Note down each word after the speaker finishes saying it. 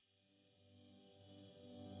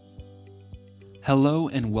Hello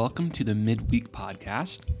and welcome to the Midweek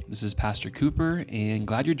Podcast. This is Pastor Cooper and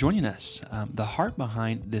glad you're joining us. The heart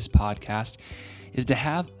behind this podcast is to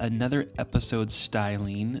have another episode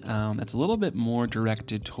styling that's a little bit more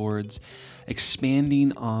directed towards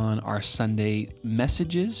expanding on our Sunday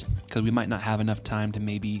messages, because we might not have enough time to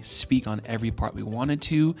maybe speak on every part we wanted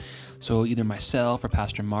to. So either myself or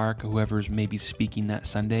Pastor Mark or whoever's maybe speaking that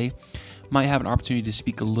Sunday might have an opportunity to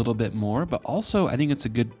speak a little bit more, but also I think it's a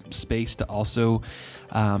good space to also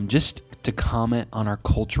just to comment on our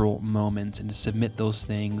cultural moments and to submit those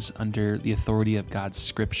things under the authority of God's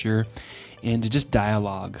scripture and to just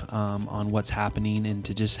dialogue on what's happening and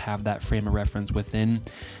to just have that frame of reference within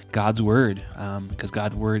God's word, because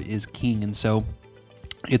God's word is king. And so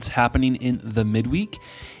it's happening in the midweek,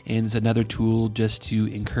 and it's another tool just to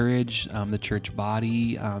encourage the church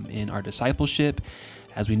body in our discipleship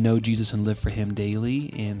as we know Jesus and live for him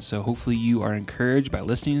daily. And so hopefully you are encouraged by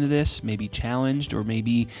listening to this, maybe challenged, or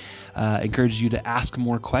maybe encourage you to ask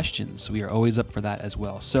more questions. We are always up for that as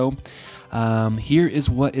well. So here is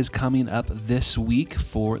what is coming up this week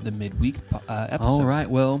for the midweek episode. All right.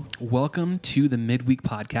 Well, welcome to the midweek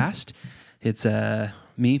podcast. It's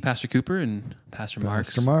me, Pastor Cooper, and Pastor Mark.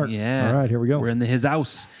 Yeah. All right, here we go. We're in his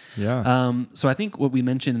house. Yeah. So I think what we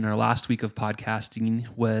mentioned in our last week of podcasting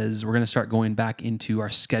was we're going to start going back into our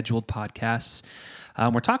scheduled podcasts.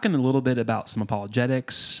 We're talking a little bit about some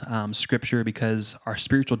apologetics, scripture, because our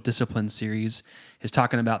spiritual discipline series is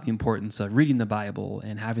talking about the importance of reading the Bible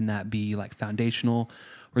and having that be like foundational.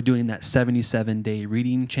 We're doing that 77-day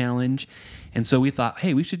reading challenge. And so we thought,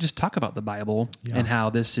 hey, we should just talk about the Bible and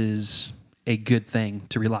how this is a good thing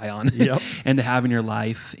to rely on and to have in your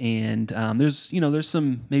life. And there's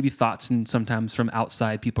some maybe thoughts, and sometimes from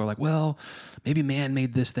outside people are like, well, maybe man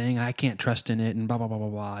made this thing, I can't trust in it, and blah, blah, blah, blah,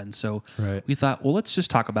 blah. And so we thought, well, let's just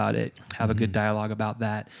talk about it, have a good dialogue about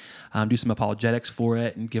that, do some apologetics for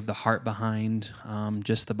it, and give the heart behind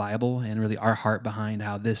just the Bible and really our heart behind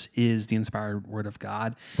how this is the inspired word of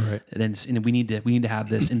God. Right. And we need to have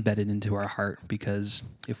this embedded into our heart, because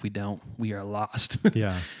if we don't, we are lost.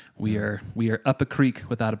 Yeah. We are up a creek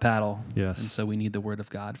without a paddle. Yes. And so we need the word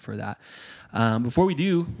of God for that. Before we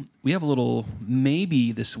do, we have a little,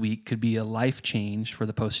 maybe this week could be a life change for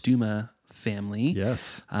the Postuma family.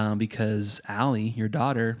 Yes. Because Allie, your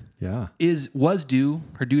daughter, was due.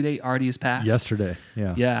 Her due date already is passed. Yesterday.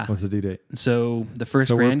 Yeah. Yeah. Was the due date. So the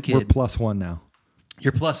first grandkid. We're plus one now.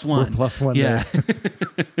 You're plus one. We're plus one. Yeah.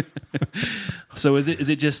 So is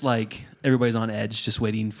it just like everybody's on edge, just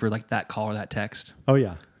waiting for like that call or that text? Oh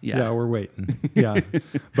yeah. Yeah. Yeah, we're waiting. Yeah.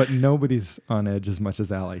 But nobody's on edge as much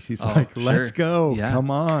as Allie. She's like, let's go. Yeah. Come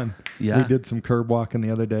on. Yeah. We did some curb walking the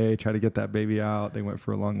other day, try to get that baby out. They went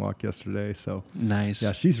for a long walk yesterday. So nice.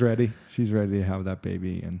 Yeah, she's ready. She's ready to have that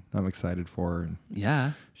baby, and I'm excited for her. And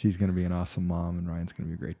yeah. She's going to be an awesome mom, and Ryan's going to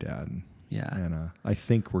be a great dad. And I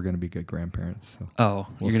think we're going to be good grandparents. So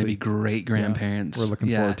you're going to be great grandparents. Yeah, we're looking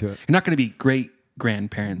forward to it. You're not going to be great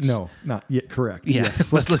grandparents. No, not yet. Correct. Yeah.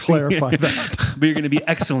 Yes. Let's clarify that. But you're going to be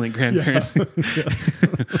excellent grandparents.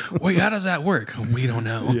 Wait, how does that work? We don't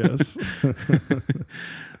know. Yes.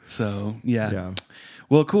 So, yeah.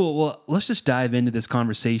 Well, cool. Well, let's just dive into this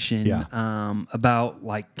conversation about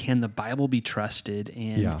like, can the Bible be trusted?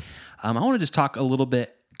 And I want to just talk a little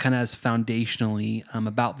bit kind of as foundationally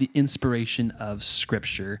about the inspiration of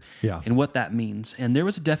Scripture and what that means. And there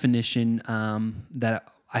was a definition that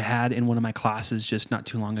I had in one of my classes just not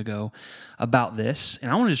too long ago about this. And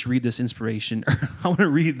I want to just read this inspiration. I want to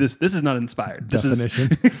read this. This is not inspired. Definition.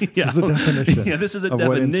 This is a definition. Yeah, this is a of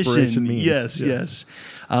definition. What inspiration means. Yes.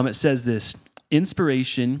 It says this: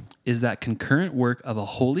 inspiration is that concurrent work of a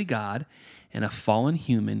holy God and a fallen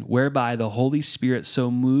human, whereby the Holy Spirit so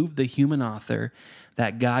moved the human author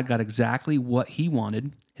that God got exactly what he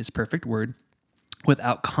wanted, his perfect word,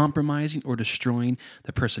 without compromising or destroying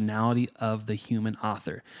the personality of the human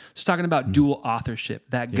author. So talking about dual authorship,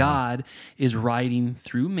 that God is writing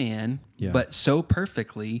through man, but so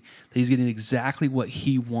perfectly that he's getting exactly what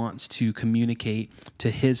he wants to communicate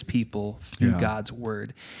to his people through God's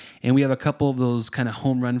word. And we have a couple of those kind of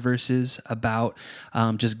home run verses about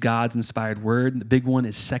just God's inspired word. The big one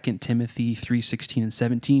is 2 Timothy 3:16 and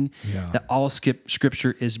 17, that all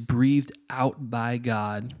scripture is breathed out by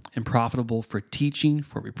God and profitable for teaching,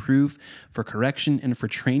 for reproof, for correction, and for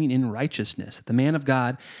training in righteousness, that the man of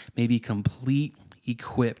God may be complete,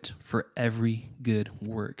 equipped for every good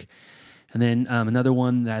work. And then another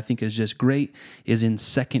one that I think is just great is in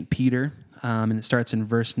 2 Peter, and it starts in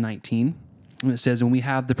verse 19. And it says, when we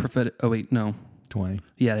have the prophetic... 20.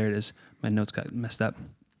 Yeah, there it is. My notes got messed up.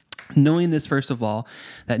 Knowing this, first of all,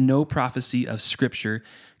 that no prophecy of Scripture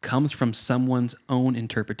comes from someone's own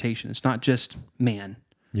interpretation. It's not just man.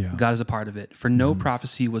 Yeah. God is a part of it. For no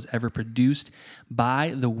prophecy was ever produced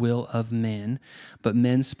by the will of men, but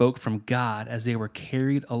men spoke from God as they were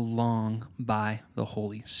carried along by the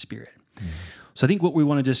Holy Spirit. So I think what we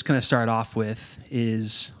want to just kind of start off with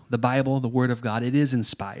is the Bible, the Word of God. It is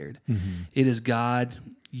inspired. It is God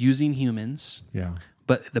using humans. Yeah.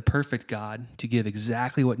 But the perfect God to give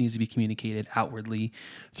exactly what needs to be communicated outwardly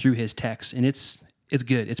through his text. And it's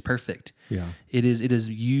good. It's perfect. Yeah. It is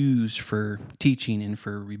used for teaching and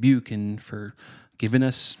for rebuke and for giving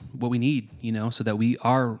us what we need, so that we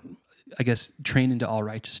are, I guess, trained into all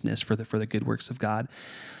righteousness for the good works of God.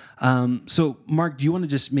 So Mark, do you want to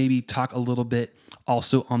just maybe talk a little bit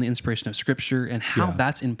also on the inspiration of Scripture and how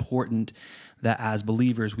that's important, that as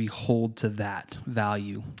believers we hold to that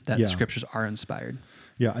value, that the Scriptures are inspired?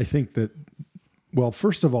 Yeah, I think that, well,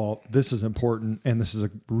 first of all, this is important, and this is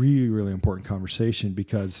a really, really important conversation,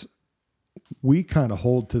 because we kind of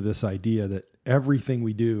hold to this idea that everything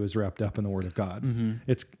we do is wrapped up in the Word of God.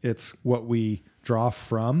 It's what we draw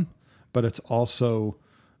from, but it's also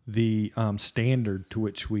the standard to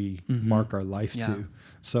which we mark our life to.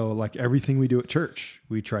 So like everything we do at church,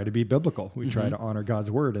 we try to be biblical. We try to honor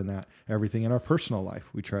God's word in that. Everything in our personal life,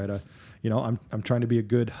 we try to, I'm trying to be a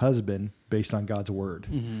good husband based on God's word.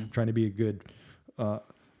 I'm trying to be a good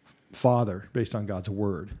father based on God's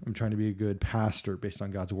word. I'm trying to be a good pastor based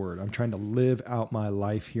on God's word. I'm trying to live out my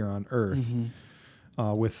life here on earth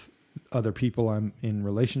with other people I'm in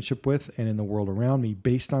relationship with and in the world around me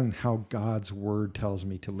based on how God's word tells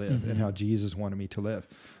me to live and how Jesus wanted me to live.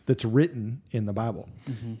 That's written in the Bible.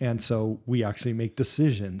 And so we actually make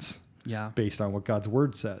decisions based on what God's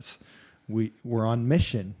word says. We're on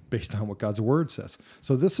mission based on what God's word says.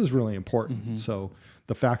 So this is really important. So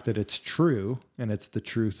the fact that it's true and it's the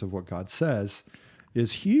truth of what God says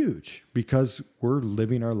is huge, because we're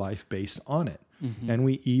living our life based on it. And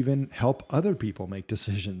we even help other people make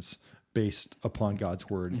decisions based upon God's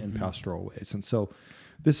word in pastoral ways. And so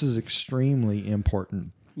this is extremely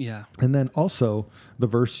important. Yeah. And then also the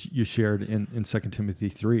verse you shared in 2 Timothy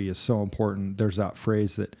 3 is so important. There's that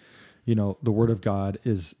phrase that, the word of God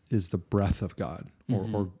is the breath of God,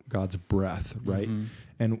 or God's breath, right?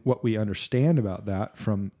 And what we understand about that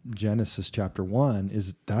from Genesis chapter 1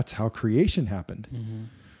 is that's how creation happened.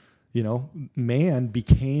 Man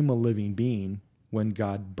became a living being when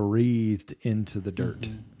God breathed into the dirt.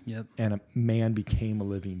 And a man became a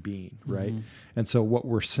living being, right? And so what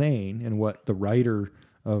we're saying, and what the writer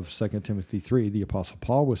of 2 Timothy 3, the Apostle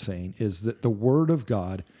Paul, was saying, is that the word of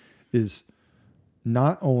God is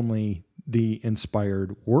not only the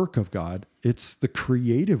inspired work of God, it's the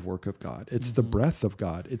creative work of God. It's the breath of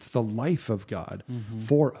God. It's the life of God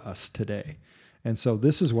for us today. And so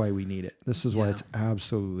this is why we need it. This is why it's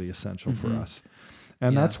absolutely essential for us.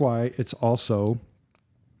 And that's why it's also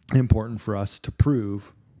important for us to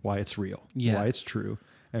prove why it's real, why it's true,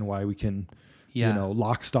 and why we can,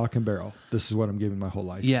 lock, stock, and barrel. This is what I'm giving my whole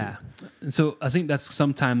life to. And so I think that's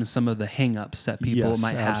sometimes some of the hang-ups that people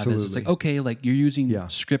might have is it's like, okay, like you're using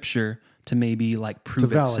Scripture to maybe like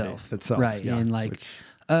prove itself. Right. And like,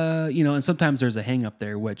 and sometimes there's a hang-up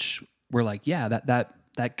there, which we're like,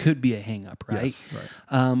 that could be a hang-up, right? Yes,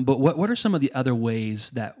 right. But what are some of the other ways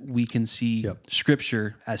that we can see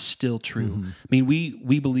Scripture as still true? I mean,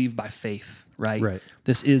 we believe by faith, right? Right.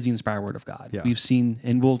 This is the inspired word of God. Yeah. We've seen,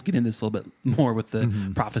 and we'll get into this a little bit more with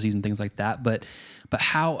the prophecies and things like that. But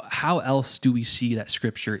how else do we see that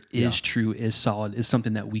Scripture is true, is solid, is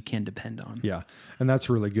something that we can depend on? Yeah, and that's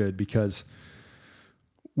really good, because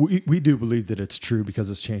we do believe that it's true because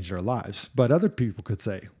it's changed our lives. But other people could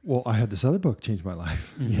say, well, I had this other book change my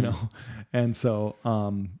life, And so,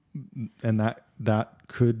 and that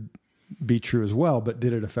could be true as well, but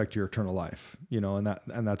did it affect your eternal life?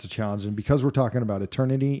 And that's a challenge. And because we're talking about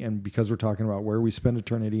eternity, and because we're talking about where we spend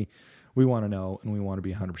eternity, we want to know, and we want to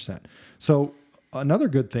be 100%. So another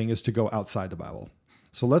good thing is to go outside the Bible.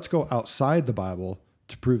 So let's go outside the Bible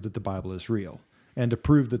to prove that the Bible is real, and to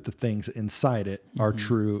prove that the things inside it are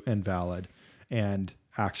true and valid and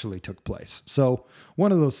actually took place. So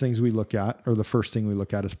one of those things we look at, or the first thing we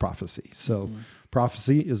look at, is prophecy. So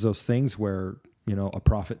prophecy is those things where, a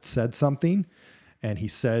prophet said something, and he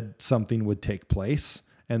said something would take place.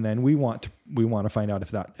 And then we want to find out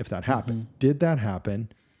if that happened. Did that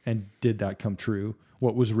happen? And did that come true?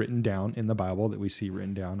 What was written down in the Bible that we see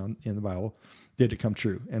written down in the Bible, did it come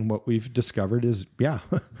true? And what we've discovered is,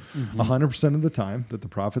 100% of the time that the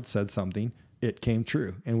prophet said something, it came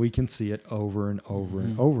true. And we can see it over and over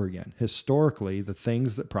and over again. Historically, the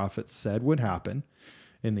things that prophets said would happen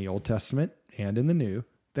in the Old Testament and in the New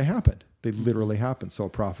They happened. They literally happened. So a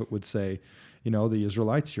prophet would say, the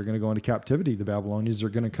Israelites, you're going to go into captivity. The Babylonians are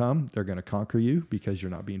going to come. They're going to conquer you because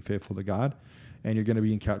you're not being faithful to God. And you're going to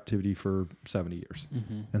be in captivity for 70 years.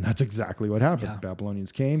 And that's exactly what happened. Yeah. The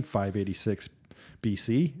Babylonians came 586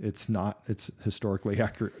 BC. It's historically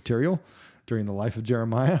accurate material during the life of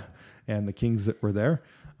Jeremiah and the kings that were there.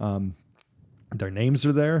 Their names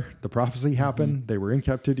are there. The prophecy happened. They were in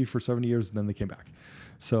captivity for 70 years, and then they came back.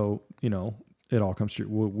 So, it all comes true.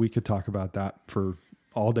 We could talk about that for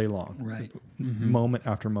all day long. Right. Moment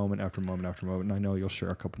after moment after moment after moment. And I know you'll share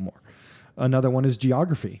a couple more. Another one is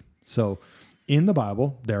geography. So in the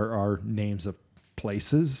Bible, there are names of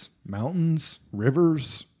places, mountains,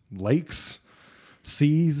 rivers, lakes,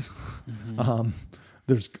 seas.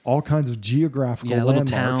 There's all kinds of geographical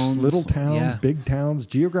landmarks, little towns, big towns,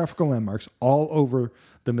 geographical landmarks all over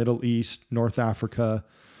the Middle East, North Africa,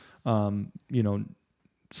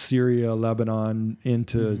 Syria, Lebanon,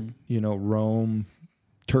 into, Rome,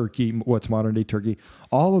 Turkey, what's modern day Turkey,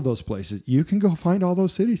 all of those places. You can go find all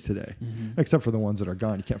those cities today, except for the ones that are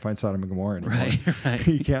gone. You can't find Sodom and Gomorrah anymore. Right.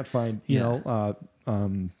 You can't find,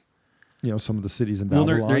 some of the cities in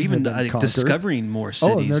Babylon. They're even discovering more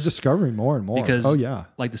cities. Oh, and they're discovering more and more. Because,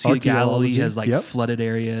 like the Sea of Galilee has flooded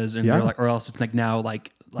areas, and they're or else it's now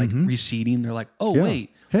receding. They're like,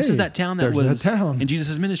 wait, this is that town that was in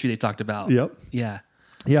Jesus' ministry they talked about. Yep. Yeah.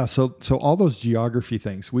 Yeah, so all those geography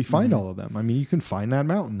things, we find all of them. I mean, you can find that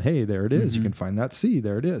mountain. Hey, there it is. You can find that sea.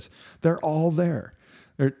 There it is. They're all there.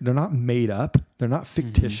 They're not made up. They're not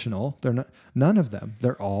fictional. They're not. None of them.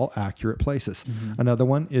 They're all accurate places. Another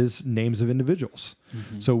one is names of individuals.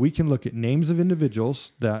 So we can look at names of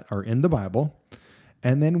individuals that are in the Bible,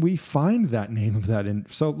 and then we find that name of that.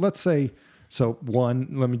 So let's say,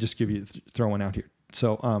 let me just throw one out here.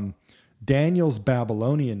 So Daniel's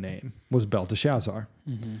Babylonian name was Belteshazzar.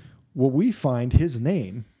 Well, we find his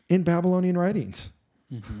name in Babylonian writings.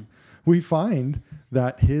 We find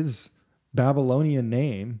that his Babylonian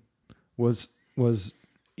name was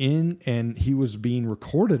in, and he was being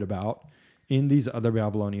recorded about in these other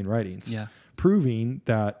Babylonian writings, proving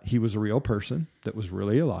that he was a real person that was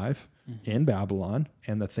really alive in Babylon,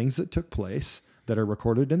 and the things that took place that are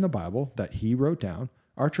recorded in the Bible that he wrote down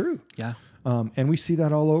are true. Yeah. And we see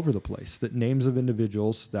that all over the place, that names of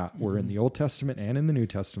individuals that were in the Old Testament and in the New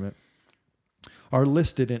Testament are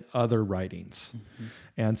listed in other writings.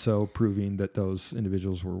 And so proving that those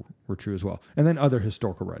individuals were true as well. And then other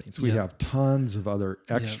historical writings. We have tons of other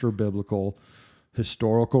extra biblical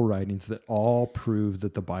historical writings that all prove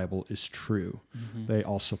that the Bible is true. They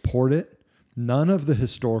all support it. None of the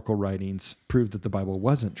historical writings prove that the Bible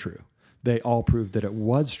wasn't true. They all prove that it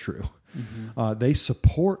was true. They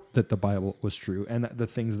support that the Bible was true and that the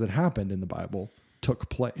things that happened in the Bible took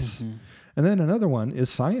place. And then another one is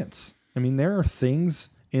science. I mean, there are things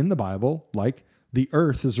in the Bible like the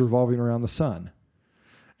earth is revolving around the sun.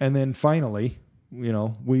 And then finally,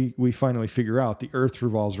 we finally figure out the earth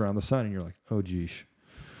revolves around the sun. And you're like, oh, geez,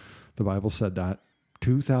 the Bible said that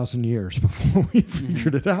 2,000 years before we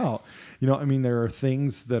figured it out. There are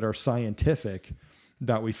things that are scientific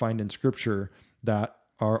that we find in Scripture that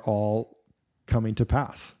are all coming to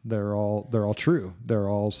pass. They're all true. They're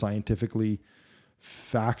all scientifically,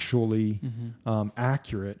 factually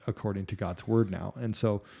accurate according to God's word now. And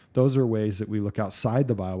so those are ways that we look outside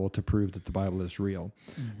the Bible to prove that the Bible is real.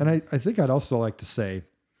 And I think I'd also like to say,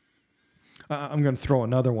 I'm going to throw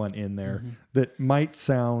another one in there that might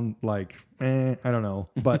sound like, I don't know,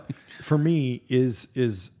 but for me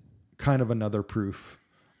is kind of another proof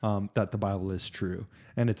that the Bible is true.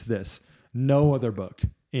 And it's this: no other book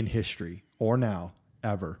in history or now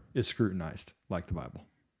ever is scrutinized like the Bible.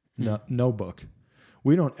 No book.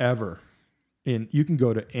 We don't ever, you can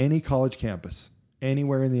go to any college campus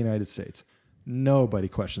anywhere in the United States. Nobody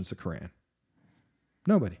questions the Quran.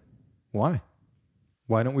 Nobody. Why?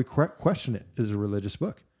 Why don't we question it as a religious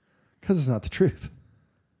book? Because it's not the truth.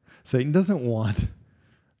 Satan doesn't want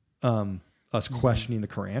us questioning the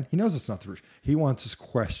Quran. He knows it's not the truth. He wants us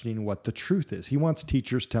questioning what the truth is. He wants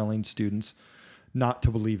teachers telling students not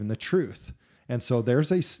to believe in the truth. And so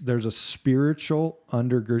there's a spiritual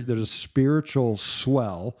undergird, there's a spiritual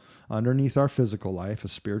swell underneath our physical life, a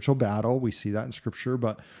spiritual battle. We see that in Scripture,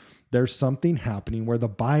 but there's something happening where the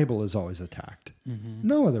Bible is always attacked.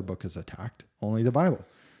 No other book is attacked, only the Bible,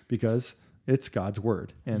 because it's God's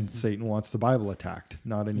word, and Satan wants the Bible attacked,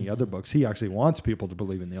 not any other books. He actually wants people to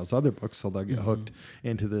believe in those other books, so they'll get hooked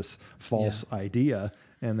into this false idea,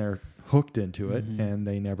 and they're hooked into it, and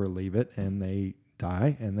they never leave it, and they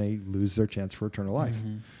die, and they lose their chance for eternal life.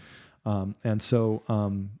 And so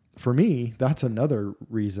for me, that's another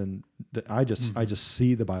reason that I just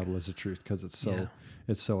see the Bible as the truth, because it's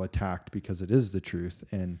so attacked, because it is the truth,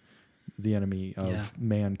 and the enemy of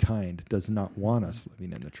mankind does not want us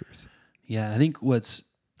living in the truth. Yeah, I think what's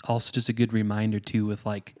also just a good reminder too, with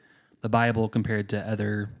like the Bible compared to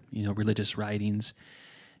other, religious writings,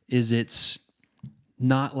 is it's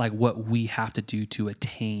not like what we have to do to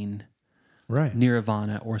attain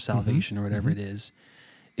nirvana or salvation or whatever it is.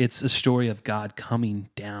 It's a story of God coming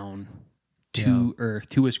down to earth,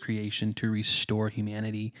 to his creation, to restore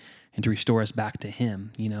humanity and to restore us back to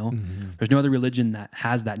him. There's no other religion that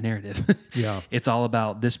has that narrative. It's all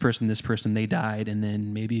about this person, they died. And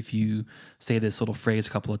then maybe if you say this little phrase a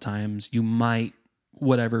couple of times, you might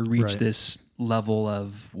reach this level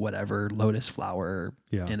of whatever lotus flower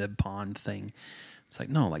in a pond thing. It's like,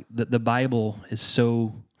 no, like the Bible is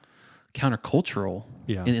so countercultural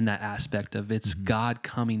in that aspect of it's God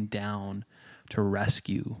coming down to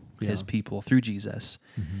rescue his people through Jesus.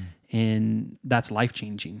 And that's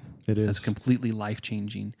life-changing. It is. That's completely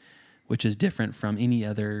life-changing, which is different from any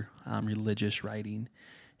other religious writing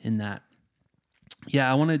in that. Yeah,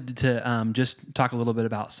 I wanted to just talk a little bit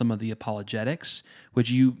about some of the apologetics,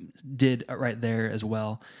 which you did right there as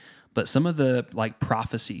well. But some of the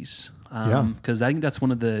prophecies, because I think that's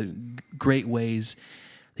one of the great ways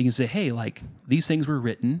you can say, hey, like these things were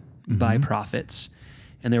written by prophets,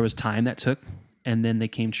 and there was time that took, and then they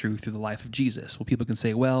came true through the life of Jesus. Well, people can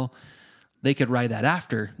say, well, they could write that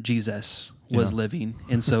after Jesus was living.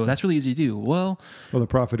 And so that's really easy to do. Well, the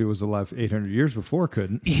prophet who was alive 800 years before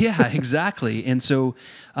couldn't. Yeah, exactly. And so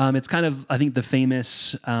it's kind of, I think the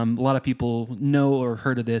famous, a lot of people know or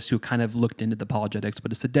heard of this who kind of looked into the apologetics,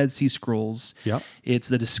 but it's the Dead Sea Scrolls. Yep. It's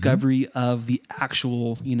the discovery of the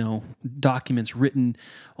actual, documents written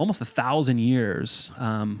almost 1,000 years.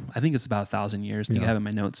 I think it's about 1,000 years. I think I have in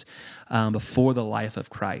my notes before the life of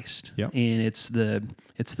Christ. Yep. And it's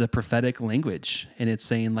the prophetic language, and it's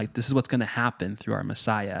saying like, this is what's going to happen through our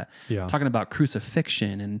Messiah. Talking about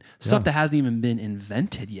crucifixion and stuff that hasn't even been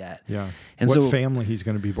invented yet. And what family he's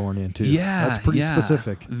going to be born into. That's pretty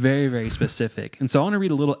specific. Very, very specific. And so I want to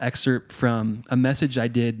read a little excerpt from a message I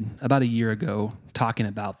did about a year ago talking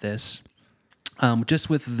about this, just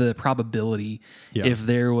with the probability if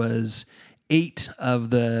there was 8 of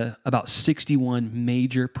the about 61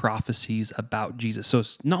 major prophecies about Jesus. So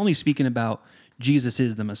it's not only speaking about Jesus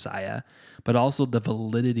is the Messiah, but also the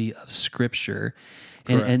validity of Scripture.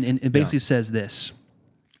 And it basically says this.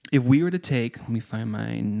 If we were to take, let me find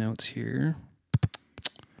my notes here.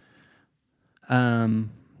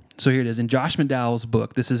 So here it is. In Josh McDowell's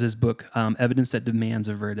book, this is his book, Evidence That Demands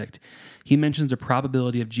a Verdict, he mentions the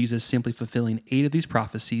probability of Jesus simply fulfilling 8 of these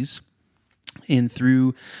prophecies. And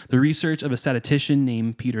through the research of a statistician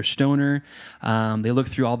named Peter Stoner, they looked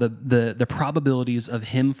through all the probabilities of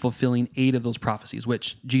him fulfilling 8 of those prophecies,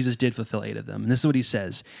 which Jesus did fulfill 8 of them. And this is what he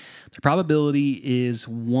says. The probability is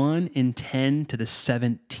 1 in 10 to the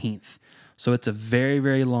 17th. So it's a very,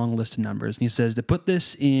 very long list of numbers. And he says, to put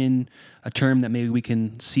this in a term that maybe we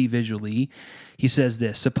can see visually, he says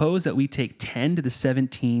this: suppose that we take 10 to the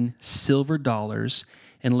 17 silver dollars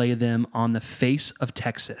and lay them on the face of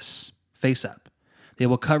Texas, face up. They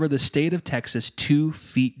will cover the state of Texas 2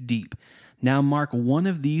 feet deep. Now mark one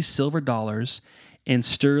of these silver dollars and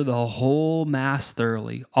stir the whole mass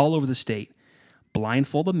thoroughly all over the state.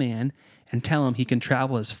 Blindfold the man and tell him he can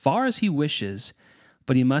travel as far as he wishes,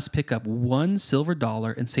 but he must pick up one silver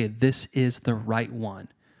dollar and say, this is the right one.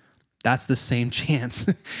 That's the same chance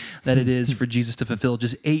that it is for Jesus to fulfill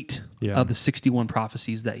just 8 of the 61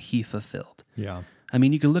 prophecies that he fulfilled. I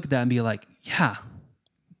mean, you can look at that and be like, yeah,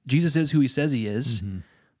 Jesus is who he says he is,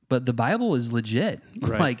 but the Bible is legit.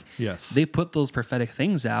 Like, they put those prophetic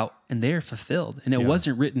things out and they are fulfilled. And it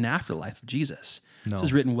wasn't written after the life of Jesus. No. This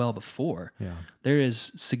was written well before. There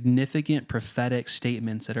is significant prophetic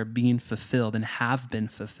statements that are being fulfilled and have been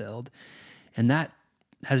fulfilled. And that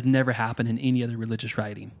has never happened in any other religious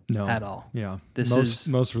writing at all.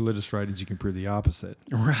 Most religious writings, you can prove the opposite.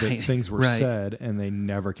 That things were said and they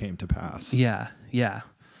never came to pass.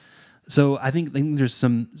 So I think there's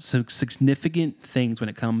some significant things when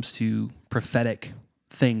it comes to prophetic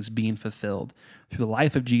things being fulfilled through the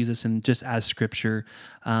life of Jesus and just as Scripture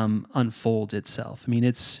unfolds itself. I mean,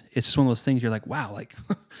 it's just one of those things you're like, wow, like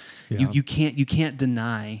you can't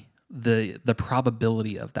deny the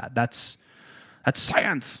probability of that. That's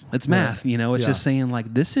science. It's math. It's just saying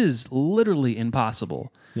like this is literally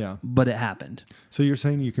impossible. But it happened. So you're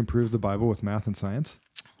saying you can prove the Bible with math and science?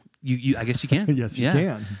 I guess you can. Yes, you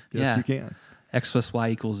can. Yes, you can. X plus Y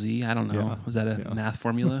equals Z. I don't know. Yeah. Was that a math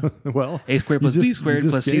formula? Well, A squared plus B squared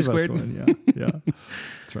plus C squared. Yeah,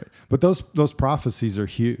 that's right. But those prophecies are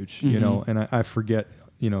huge, you know, and I forget,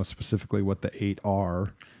 you know, specifically what the 8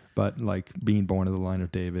 are, but like being born of the line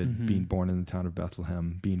of David, being born in the town of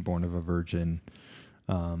Bethlehem, being born of a virgin,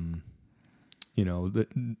 you know,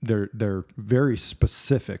 they're very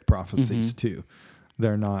specific prophecies too.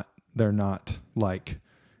 They're not like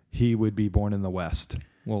he would be born in the West.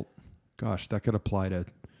 Well, gosh, that could apply to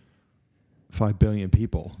 5 billion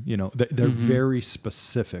people. You know, they're very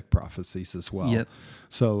specific prophecies as well. Yep.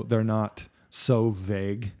 So they're not so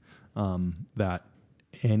vague that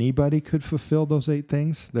anybody could fulfill those 8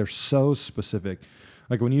 things. They're so specific.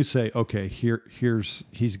 Like when you say, okay,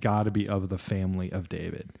 he's got to be of the family of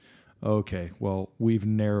David. Okay, well, we've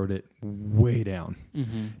narrowed it way down.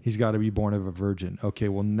 He's got to be born of a virgin. Okay,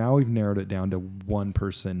 well, now we've narrowed it down to one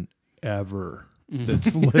person ever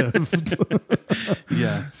that's lived.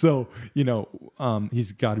 Yeah. So, you know,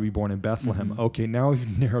 he's got to be born in Bethlehem. Okay, now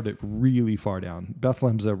we've narrowed it really far down.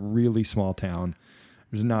 Bethlehem's a really small town.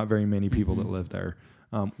 There's not very many people that live there.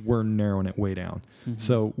 We're narrowing it way down.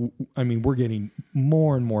 So, I mean, we're getting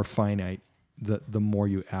more and more finite the more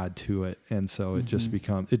you add to it. And so it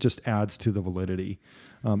just adds to the validity.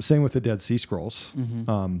 Same with the Dead Sea Scrolls.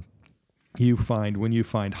 When you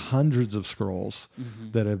find hundreds of scrolls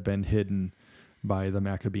that have been hidden by the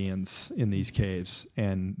Maccabeans in these caves,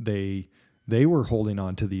 and they were holding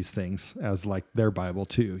on to these things as like their Bible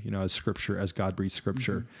too, you know, as scripture, as God-breathed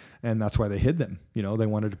scripture. And that's why they hid them. You know, they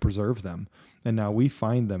wanted to preserve them. And now we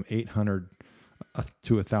find them 800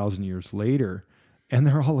 to 1,000 years later, and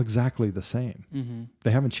they're all exactly the same.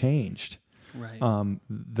 They haven't changed. Right.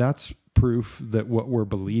 That's proof that what we're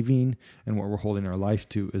believing and what we're holding our life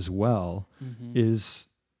to as well is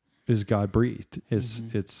God breathed.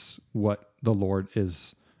 It's what the Lord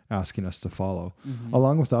is asking us to follow,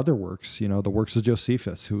 along with other works. You know, the works of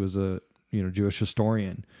Josephus, who is a Jewish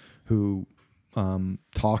historian who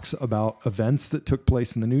talks about events that took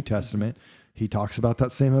place in the New Testament. He talks about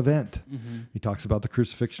that same event. He talks about the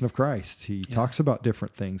crucifixion of Christ. He talks about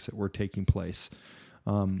different things that were taking place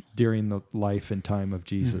during the life and time of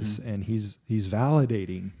Jesus. And he's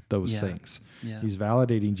validating those things. Yeah. He's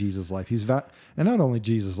validating Jesus' life. And not only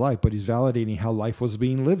Jesus' life, but he's validating how life was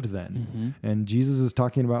being lived then. And Jesus is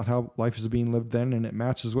talking about how life is being lived then, and it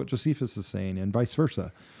matches what Josephus is saying, and vice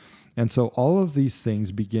versa. And so all of these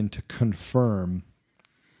things begin to confirm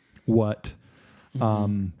what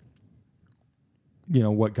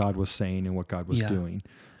what God was saying and what God was doing.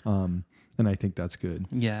 And I think that's good.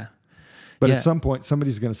 Yeah. But at some point,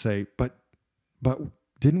 somebody's going to say, but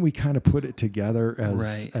didn't we kind of put it together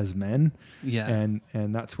as men? Yeah.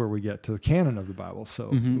 And that's where we get to the canon of the Bible.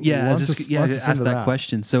 So ask that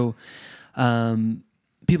question. So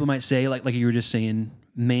people might say, like you were just saying,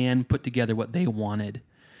 man put together what they wanted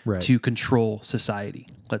to control society,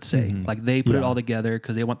 let's say. Like they put it all together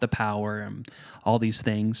because they want the power and all these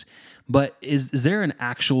things. But is there an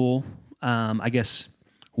actual,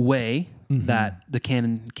 way that the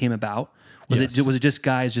canon came about? Was it just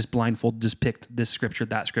guys just blindfolded, just picked this scripture,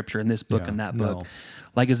 that scripture, and this book and that book? No.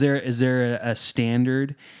 Like, is there a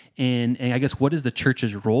standard? And I guess what is the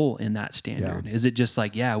church's role in that standard? Yeah. Is it just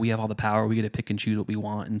like, we have all the power, we get to pick and choose what we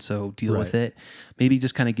want, and so deal with it? Maybe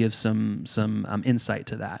just kind of give some insight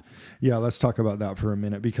to that. Yeah, let's talk about that for a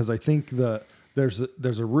minute, because I think there's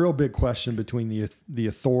a real big question between the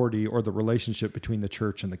authority or the relationship between the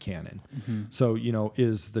church and the canon. So,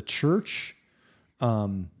 is the church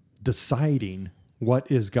deciding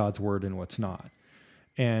what is God's word and what's not?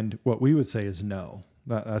 And what we would say is no,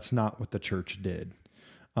 that's not what the church did.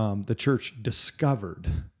 The church discovered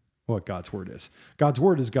what God's word is. God's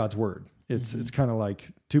word is God's word. It's kind of like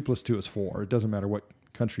 2 + 2 is 4. It doesn't matter what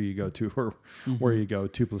country you go to or where you go,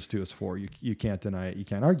 2 + 2 is 4. You can't deny it. You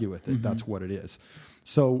can't argue with it. That's what it is.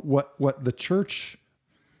 So what the church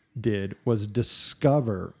did was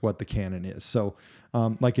discover what the canon is. So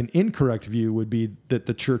like an incorrect view would be that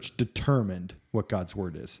the church determined what God's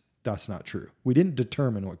word is. That's not true. We didn't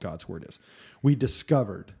determine what God's word is. We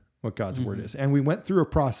discovered what God's word is. And we went through a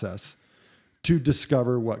process to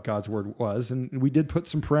discover what God's word was. And we did put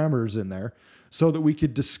some parameters in there so that we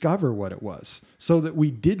could discover what it was, so that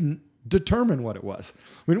we didn't determine what it was.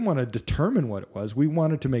 We didn't want to determine what it was. We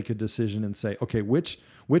wanted to make a decision and say, okay, which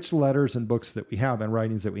letters and books that we have and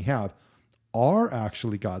writings that we have are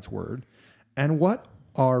actually God's word, and what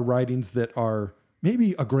are writings that are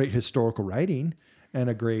maybe a great historical writing and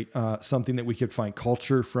a great something that we could find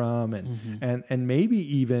culture from, and maybe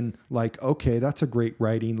even like, okay, that's a great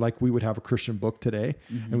writing. Like we would have a Christian book today,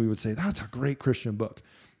 and we would say that's a great Christian book.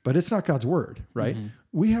 but it's not God's word, right?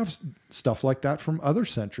 We have stuff like that from other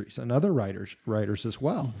centuries and other writers as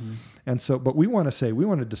well. And so, but we want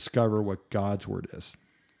to discover what God's word is.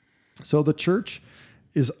 So the church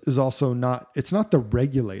is also it's not the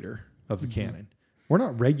regulator of the canon. We're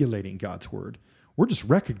not regulating God's word. We're just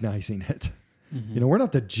recognizing it. We're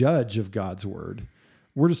not the judge of God's word.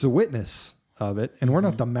 We're just a witness of it, and we're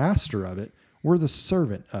not the master of it. We're the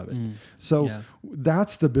servant of it. So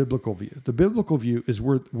that's the biblical view. The biblical view is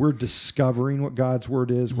we're discovering what God's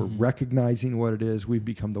word is. We're recognizing what it is. We've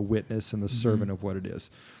become the witness and the servant of what it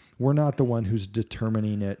is. We're not the one who's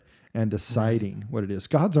determining it and deciding what it is.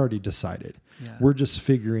 God's already decided. Yeah. We're just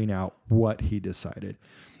figuring out what he decided.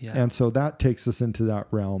 Yeah. And so that takes us into that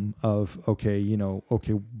realm of,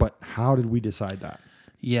 but how did we decide that?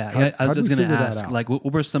 Yeah. I was going to ask, out? like,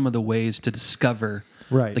 what were some of the ways to discover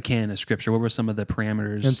the canon of Scripture? What were some of the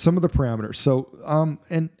parameters? And some of the parameters. So,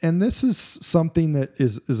 and this is something that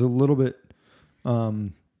is a little bit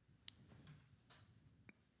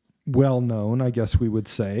well known, I guess we would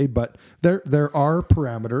say, but there are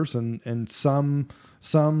parameters, and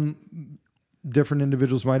some different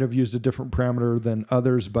individuals might have used a different parameter than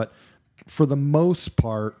others, but for the most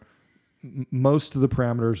part, most of the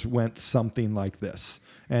parameters went something like this,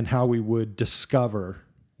 and how we would discover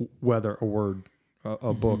whether a word,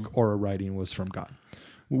 a book, or a writing was from God.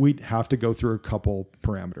 We'd have to go through a couple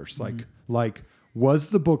parameters, like was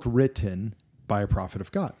the book written by a prophet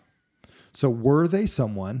of God? So were they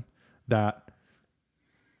someone that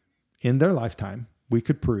in their lifetime we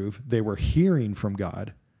could prove they were hearing from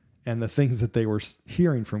God, and the things that they were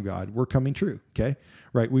hearing from God were coming true? Okay,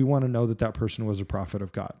 right? We want to know that person was a prophet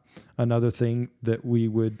of God. Another thing that we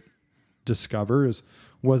would discover is,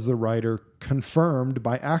 was the writer confirmed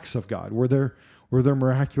by acts of God? Were there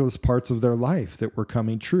miraculous parts of their life that were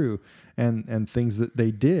coming true, and things that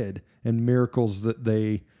they did and miracles that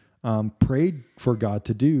they prayed for God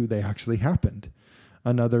to do, they actually happened?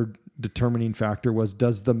 Another determining factor was,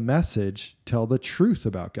 does the message tell the truth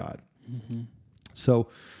about God? So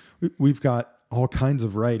we've got all kinds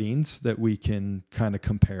of writings that we can kind of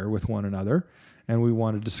compare with one another, and we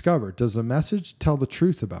want to discover, does the message tell the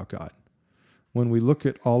truth about God? When we look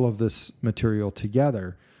at all of this material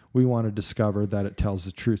together, we want to discover that it tells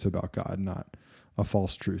the truth about God, not a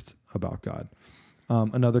false truth about God.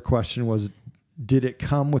 Another question was, did it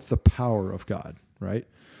come with the power of God, right?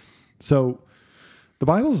 So the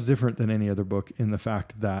Bible is different than any other book in the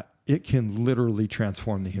fact that it can literally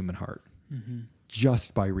transform the human heart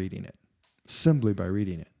just by reading it, simply by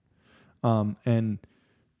reading it. And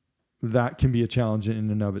that can be a challenge in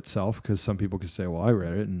and of itself, because some people could say, well, I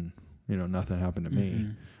read it and nothing happened to me.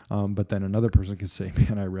 But then another person could say,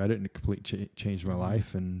 man, I read it and it completely changed my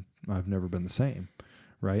life, and I've never been the same.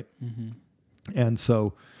 Right. And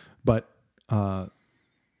so, but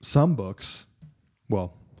some books,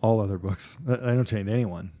 well, all other books, they don't change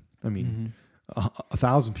anyone. I mean,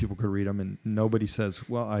 1,000 people could read them and nobody says,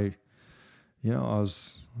 well, I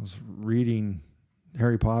was reading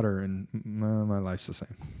Harry Potter and my life's the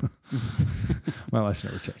same. My life's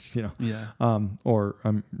never changed, Yeah. Or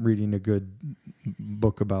I'm reading a good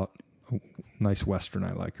book about a nice Western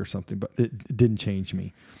I like or something, but it didn't change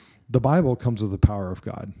me. The Bible comes with the power of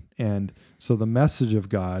God. And so the message of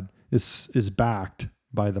God is backed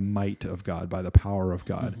by the might of God, by the power of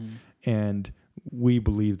God. And we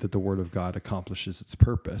believe that the Word of God accomplishes its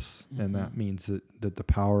purpose. And that means that the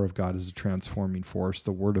power of God is a transforming force.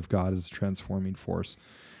 The Word of God is a transforming force.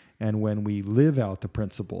 And when we live out the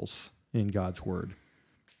principles in God's Word,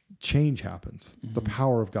 change happens. The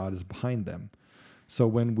power of God is behind them. So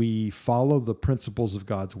when we follow the principles of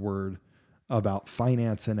God's Word about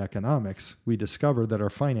finance and economics, we discover that our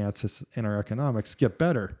finances and our economics get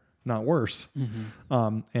better, not worse.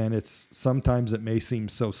 And sometimes it may seem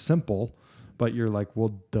so simple, but you're like,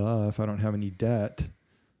 well, duh, if I don't have any debt,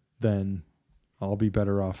 then I'll be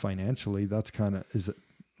better off financially. That's that's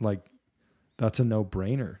a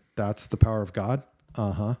no-brainer. That's the power of God.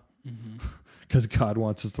 Because God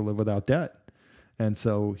wants us to live without debt. And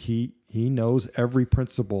so he knows every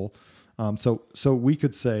principle. So we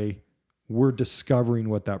could say we're discovering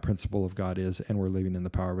what that principle of God is, and we're living in the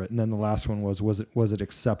power of it. And then the last one was it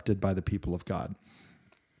accepted by the people of God?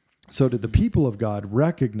 So did the people of God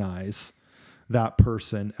recognize that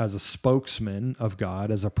person as a spokesman of God,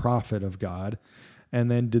 as a prophet of God? And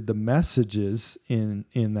then did the messages in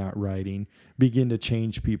that writing begin to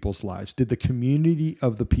change people's lives? Did the community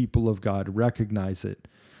of the people of God recognize it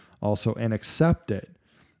also and accept it?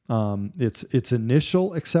 Its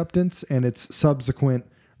initial acceptance and its subsequent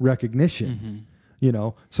recognition.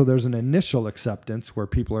 So there's an initial acceptance where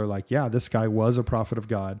people are like, yeah, this guy was a prophet of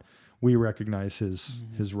God. we recognize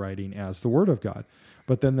his writing as the Word of God.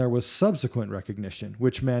 But then there was subsequent recognition,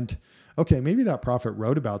 which meant, okay, maybe that prophet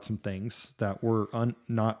wrote about some things that were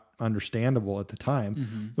not understandable at the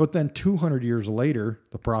time. But then 200 years later,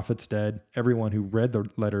 the prophet's dead. Everyone who read the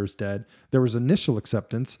letter is dead. There was initial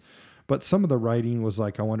acceptance, but some of the writing was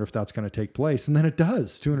like, I wonder if that's going to take place. And then it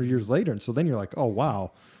does 200 years later. And so then you're like, oh,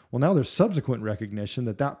 wow. Well, now there's subsequent recognition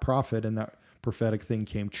that prophet and that prophetic thing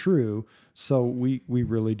came true. So we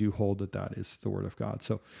really do hold that is the Word of God.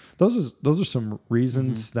 So those are some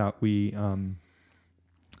reasons that we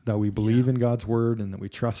believe in God's Word and that we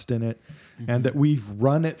trust in it, and that we've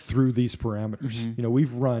run it through these parameters.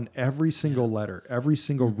 We've run every single letter, every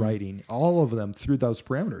single writing, all of them through those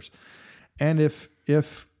parameters. And if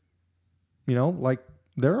like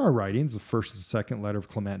there are writings, the first and second letter of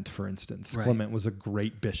Clement, for instance. Right. Clement was a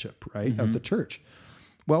great bishop, right, of the church.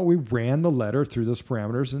 Well, we ran the letter through those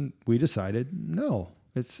parameters, and we decided, no,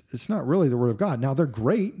 it's not really the Word of God. Now, they're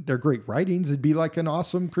great. They're great writings. It'd be like an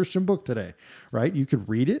awesome Christian book today, right? You could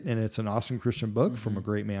read it, and it's an awesome Christian book from a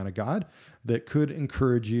great man of God that could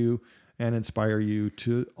encourage you and inspire you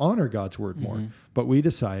to honor God's Word more. But we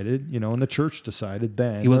decided, and the church decided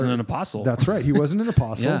then. He wasn't an apostle. That's right. He wasn't an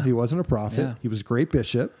apostle. Yeah. He wasn't a prophet. Yeah. He was a great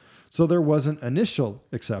bishop. So there wasn't initial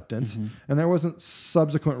acceptance, and there wasn't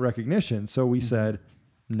subsequent recognition. So we said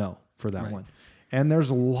no for that one. And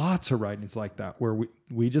there's lots of writings like that where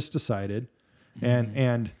we just decided,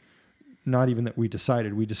 and not even that we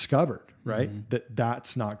decided, we discovered, right, that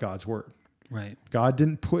that's not God's Word. Right. God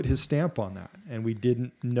didn't put his stamp on that, and we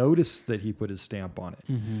didn't notice that he put his stamp on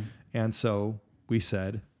it. And so we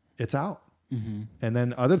said, it's out. And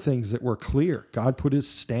then other things that were clear, God put his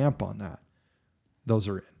stamp on that. Those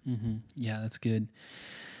are in. Yeah, that's good.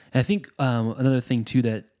 And I think another thing too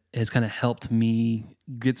that has kind of helped me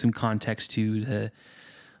get some context to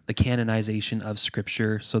the canonization of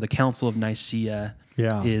Scripture. So the Council of Nicaea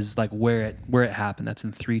is like where it happened. That's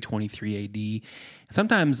in 323 AD.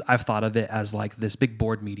 Sometimes I've thought of it as like this big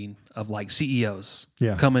board meeting of like CEOs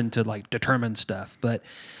coming to like determine stuff. But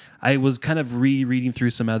I was kind of rereading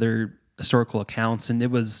through some other historical accounts, and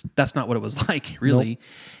that's not what it was like, really. Nope.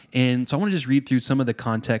 And so I want to just read through some of the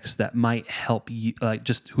context that might help you, like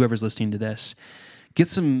just whoever's listening to this, get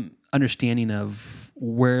some understanding of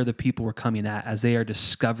where the people were coming at as they are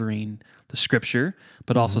discovering the Scripture,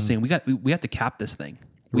 but also saying we have to cap this thing.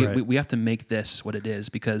 We have to make this what it is,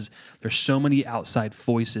 because there's so many outside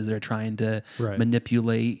voices that are trying to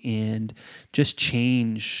manipulate and just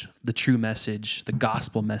change the true message, the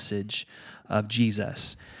gospel message of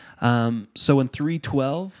Jesus. So in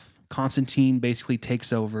 312, Constantine basically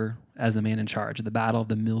takes over as the man in charge of the Battle of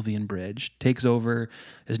the Milvian Bridge, takes over,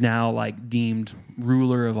 is now like deemed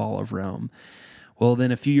ruler of all of Rome. Well,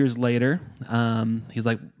 then a few years later, he's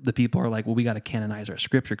like, the people are like, well, we got to canonize our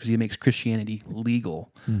Scripture, because he makes Christianity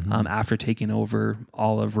legal after taking over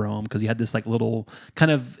all of Rome, because he had this like little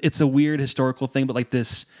kind of, it's a weird historical thing, but like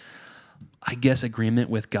this, I guess, agreement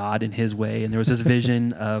with God in his way. And there was this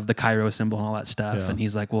vision of the Cairo symbol and all that stuff. Yeah. And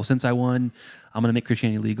he's like, well, since I won, I'm going to make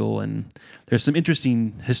Christianity legal. And there's some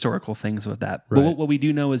interesting historical things with that. Right. But what we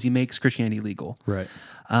do know is he makes Christianity legal. Right.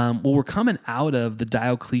 Well, we're coming out of the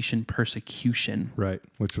Diocletian persecution. Right.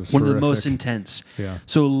 Which was one horrific. of the most intense. Yeah.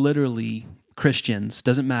 So literally Christians,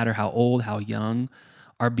 doesn't matter how old, how young,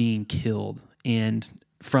 are being killed, and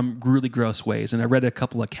from really gross ways. And I read a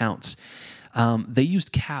couple accounts. They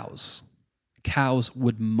used cows. Cows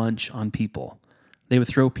would munch on people. They would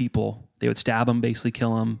throw people. They would stab them, basically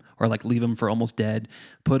kill them, or like leave them for almost dead.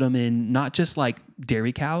 Put them in not just like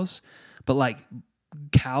dairy cows, but like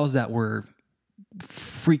cows that were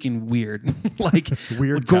freaking weird, like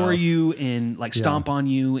weird gore cows. You and like stomp on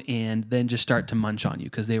you, and then just start to munch on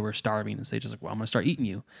you because they were starving, and so they just like, well, I'm going to start eating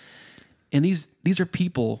you. And these are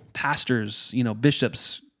people, pastors,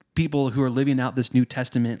 bishops, people who are living out this New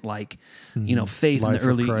Testament, like, faith Life in the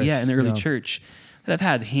early, Christ. church, that have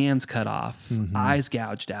had hands cut off, eyes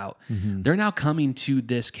gouged out. They're now coming to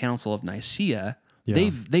this Council of Nicaea. Yeah.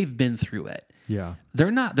 They've been through it. Yeah.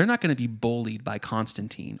 They're not going to be bullied by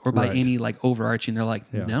Constantine or by any like overarching. They're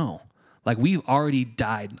like, no, like we've already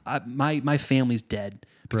died. My family's dead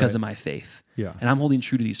because of my faith. Yeah. And I'm holding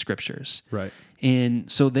true to these scriptures. Right. And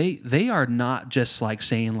so they are not just like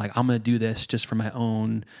saying like, I'm going to do this just for my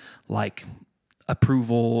own like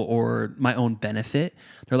approval or my own benefit.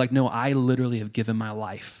 They're like, no, I literally have given my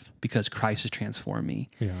life because Christ has transformed me.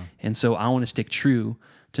 Yeah. And so I want to stick true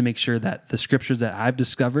to make sure that the scriptures that I've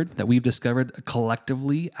discovered, that we've discovered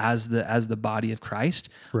collectively as the body of Christ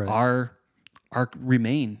are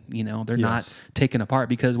remain, they're not taken apart,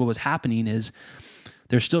 because what was happening is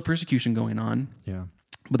there's still persecution going on. Yeah.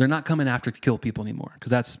 but they're not coming after to kill people anymore because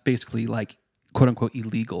that's basically like quote unquote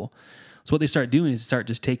illegal. So what they start doing is start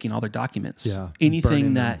just taking all their documents. Yeah,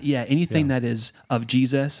 Anything that is of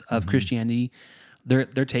Jesus, of Christianity, they're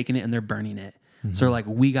taking it and they're burning it. So they're like,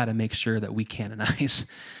 we got to make sure that we canonize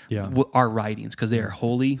our writings because they are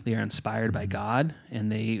holy, they are inspired by God,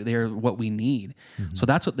 and they are what we need. So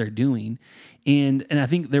that's what they're doing. And I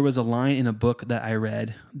think there was a line in a book that I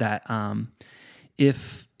read that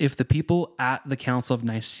if the people at the Council of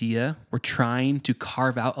Nicaea were trying to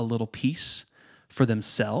carve out a little piece for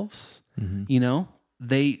themselves, you know,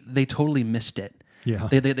 they totally missed it. Yeah.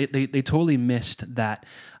 They totally missed that.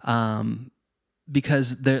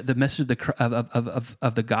 Because the message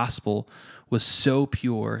of the gospel was so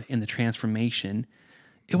pure in the transformation,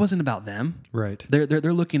 it wasn't about them. Right.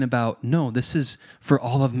 They're looking about, no, this is for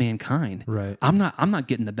all of mankind. Right. I'm not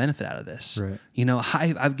getting the benefit out of this. Right. You know,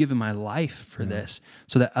 I've given my life for this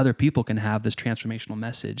so that other people can have this transformational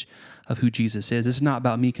message of who Jesus is. This is not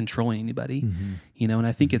about me controlling anybody. You know, and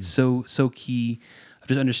I think it's so key of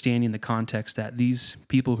just understanding the context that these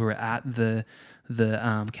people who are at the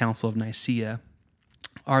Council of Nicaea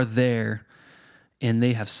are there and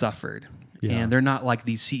they have suffered. Yeah. And they're not like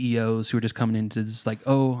these CEOs who are just coming into this like,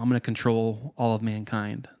 oh, I'm going to control all of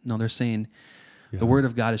mankind. No, they're saying the word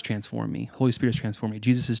of God has transformed me. Holy Spirit has transformed me.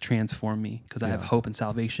 Jesus has transformed me because I have hope and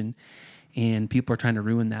salvation. And people are trying to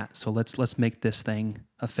ruin that. So let's make this thing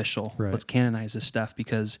official. Right. Let's canonize this stuff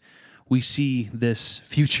because we see this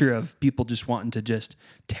future of people just wanting to just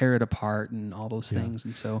tear it apart and all those things.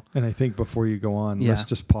 And so, and I think before you go on, let's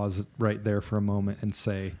just pause it right there for a moment and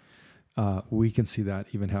say, we can see that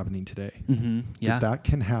even happening today. That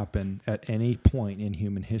can happen at any point in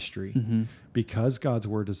human history because God's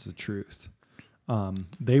word is the truth.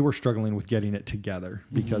 They were struggling with getting it together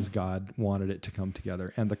because God wanted it to come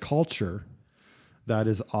together. And the culture that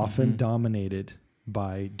is often dominated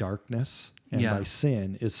by darkness and by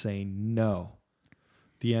sin is saying no.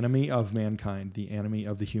 The enemy of mankind, the enemy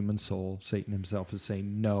of the human soul, Satan himself, is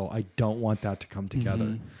saying, no, I don't want that to come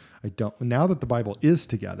together. I don't. Now that the Bible is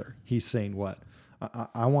together, he's saying what?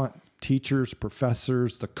 I want teachers,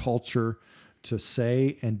 professors, the culture to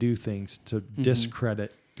say and do things to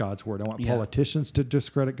discredit God's word. I want politicians to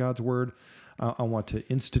discredit God's word. I want to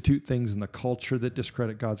institute things in the culture that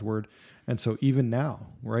discredit God's word. And so even now,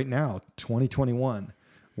 right now, 2021,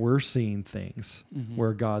 we're seeing things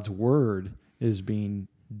where God's word is being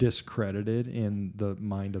discredited in the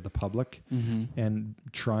mind of the public and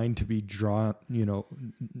trying to be drugged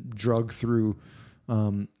through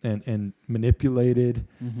and manipulated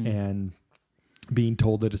and being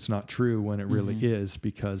told that it's not true when it really is,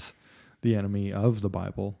 because the enemy of the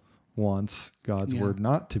Bible wants God's word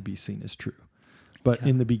not to be seen as true. But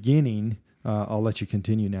in the beginning, I'll let you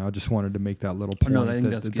continue now. I just wanted to make that little point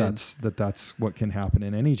that's what can happen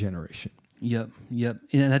in any generation. Yep.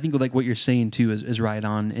 And I think like what you're saying too is right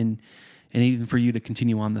on. And even for you to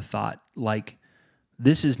continue on the thought, like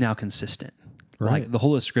this is now consistent. Right. Like the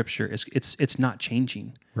whole of Scripture it's not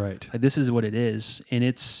changing. Right. Like this is what it is. And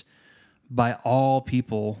it's by all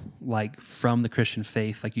people, like from the Christian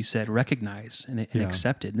faith, like you said, recognized and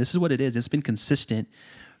accepted. And this is what it is. It's been consistent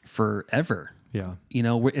forever. Yeah. You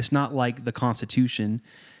know, it's not like the Constitution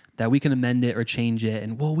that we can amend it or change it.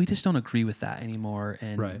 And well, we just don't agree with that anymore.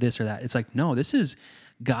 And this or that. It's like, no, this is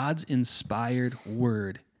God's inspired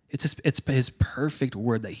word. It's his perfect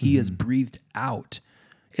word that he has breathed out.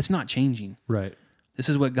 It's not changing. Right. This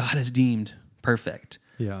is what God has deemed perfect.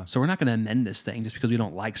 Yeah. So we're not going to amend this thing just because we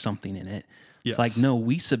don't like something in it. It's like, no,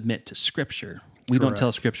 we submit to Scripture. We don't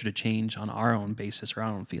tell Scripture to change on our own basis or our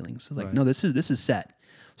own feelings. It's like, no, this is set.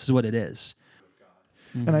 This is what it is.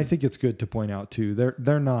 And I think it's good to point out too,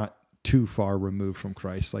 they're not too far removed from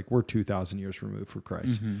Christ. Like we're 2,000 years removed from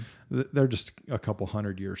Christ. They're just a couple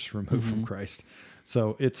hundred years removed from Christ.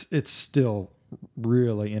 So it's still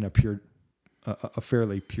really in a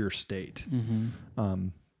fairly pure state.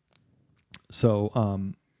 I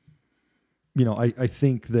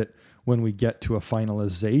think that when we get to a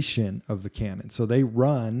finalization of the canon, so they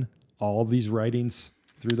run all these writings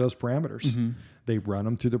through those parameters. They run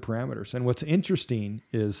them through the parameters. And what's interesting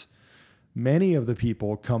is many of the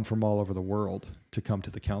people come from all over the world to come to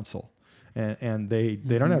the council. And they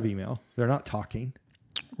don't have email. They're not talking.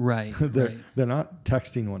 Right. They're not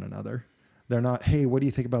texting one another. They're not, hey, what do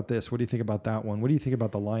you think about this? What do you think about that one? What do you think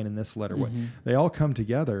about the line in this letter? They all come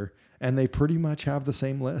together and they pretty much have the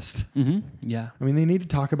same list. Yeah. I mean, they need to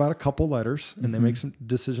talk about a couple letters and they make some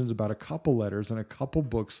decisions about a couple letters and a couple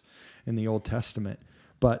books in the Old Testament.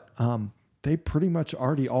 But they pretty much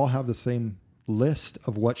already all have the same list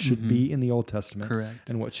of what should be in the Old Testament Correct.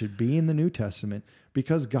 and what should be in the New Testament,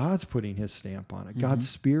 because God's putting his stamp on it. God's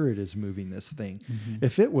Spirit is moving this thing.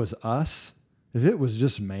 If it was us, if it was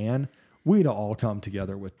just man, we'd all come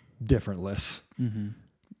together with different lists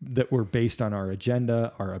that were based on our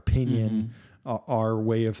agenda, our opinion, our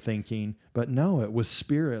way of thinking. But no, it was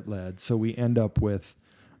Spirit led. So we end up with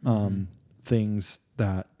things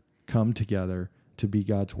that come together to be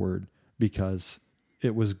God's word, because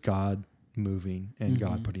it was God moving and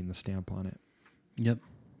God putting the stamp on it. Yep.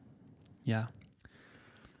 Yeah.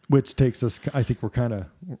 Which takes us, I think we're kind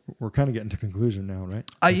of getting to conclusion now, right?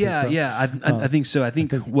 I think so. I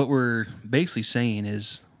think what we're basically saying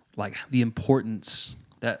is like the importance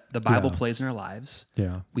that the Bible plays in our lives.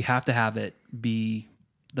 Yeah. We have to have it be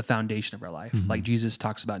the foundation of our life. Like Jesus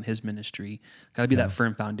talks about in his ministry, got to be that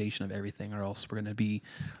firm foundation of everything, or else we're going to be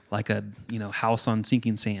like a, house on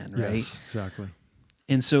sinking sand, right? Yes, exactly.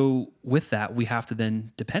 And so with that, we have to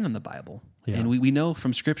then depend on the Bible. Yeah. And we know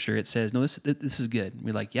from Scripture, it says, no, this is good. And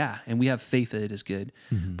we're like, yeah. And we have faith that it is good.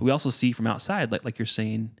 But we also see from outside, like you're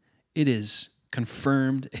saying, it is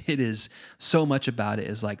confirmed. It is so much about it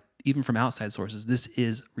is like, even from outside sources, this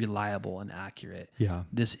is reliable and accurate. Yeah.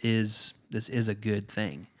 This is a good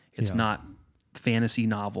thing. It's not fantasy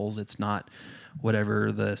novels. It's not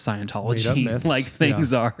whatever the Scientology like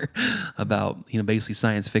things are about, basically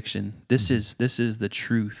science fiction. This is the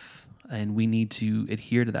truth, and we need to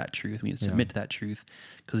adhere to that truth. We need to submit to that truth,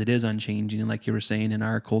 because it is unchanging. And like you were saying, in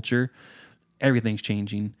our culture, everything's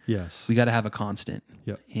changing. Yes. We got to have a constant.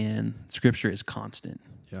 Yep. And Scripture is constant.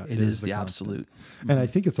 Yeah, it is the absolute. And I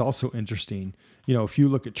think it's also interesting, if you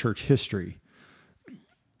look at church history,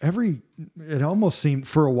 it almost seemed,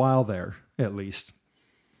 for a while there, at least,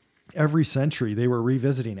 every century they were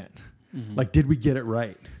revisiting it. Like, did we get it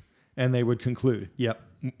right? And they would conclude, yep,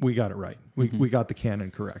 we got it right. We got the canon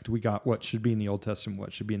correct. We got what should be in the Old Testament,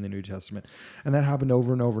 what should be in the New Testament. And that happened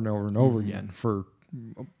over and over and over and over again for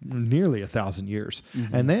nearly 1,000 years.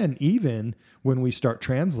 And then even when when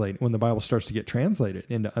the Bible starts to get translated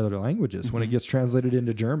into other languages, when it gets translated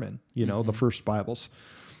into German, the first Bibles,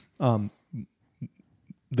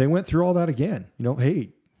 they went through all that again.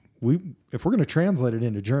 Hey, if we're going to translate it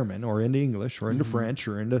into German or into English or into French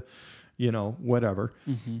or into, whatever,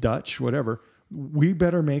 Dutch, whatever, we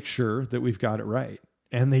better make sure that we've got it right.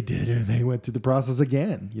 And they did, and they went through the process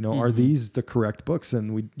again. Are these the correct books?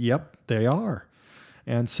 And yep, they are.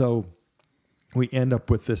 And so we end up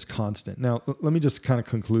with this constant. Now, let me just kind of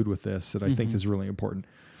conclude with this that I think is really important.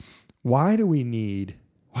 Why do we need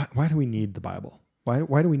the Bible?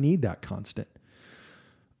 Why do we need that constant?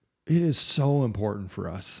 It is so important for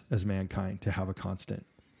us as mankind to have a constant,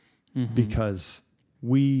 because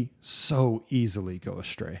we so easily go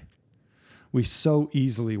astray. We so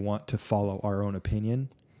easily want to follow our own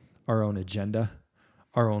opinion, our own agenda,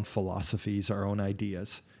 our own philosophies, our own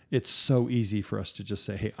ideas. It's so easy for us to just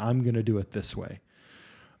say, hey, I'm going to do it this way.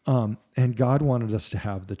 And God wanted us to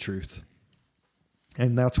have the truth.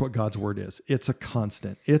 And that's what God's word is. It's a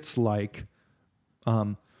constant. It's like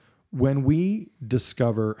when we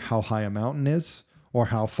discover how high a mountain is or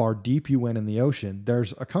how far deep you went in the ocean,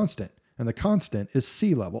 there's a constant. And the constant is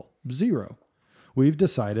sea level, 0. We've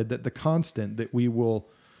decided that the constant that we will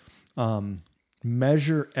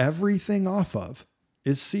measure everything off of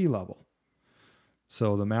is sea level.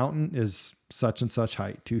 So the mountain is such and such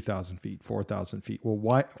height, 2,000 feet, 4,000 feet.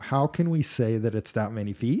 Well, how can we say that it's that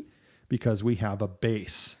many feet? Because we have a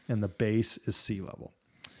base, and the base is sea level,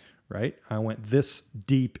 right? I went this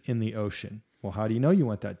deep in the ocean. Well, how do you know you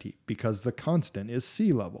went that deep? Because the constant is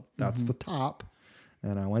sea level. That's the top,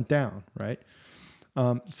 and I went down, right?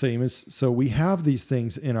 So we have these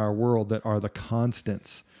things in our world that are the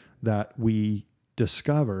constants that we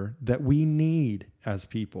discover that we need as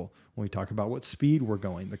people. When we talk about what speed we're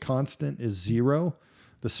going, the constant is 0.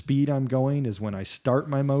 The speed I'm going is when I start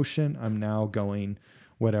my motion, I'm now going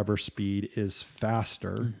whatever speed is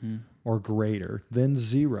faster or greater than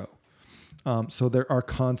 0. So there are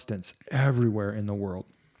constants everywhere in the world.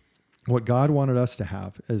 What God wanted us to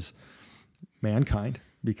have is mankind,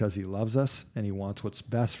 because he loves us and he wants what's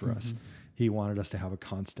best for us. He wanted us to have a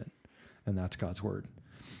constant, and that's God's word.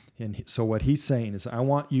 And so what he's saying is, I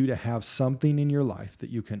want you to have something in your life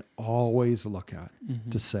that you can always look at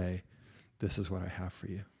to say, this is what I have for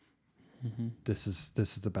you. This is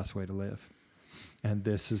the best way to live. And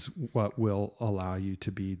this is what will allow you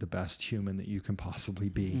to be the best human that you can possibly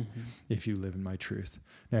be if you live in my truth.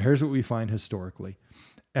 Now, here's what we find historically.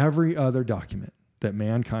 Every other document that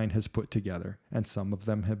mankind has put together, and some of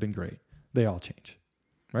them have been great, they all change.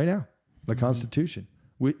 Right now, the Constitution.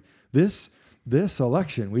 This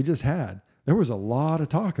election we just had, there was a lot of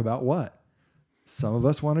talk about what? Some of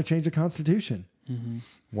us want to change the Constitution. Mm-hmm.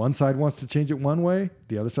 One side wants to change it one way.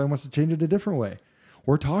 The other side wants to change it a different way.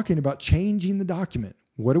 We're talking about changing the document.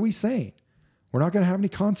 What are we saying? We're not going to have any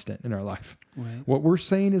constant in our life. Right. What we're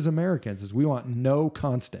saying as Americans is we want no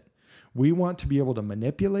constant. We want to be able to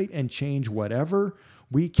manipulate and change whatever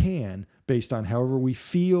we can based on however we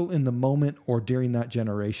feel in the moment or during that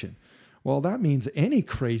generation. Well, that means any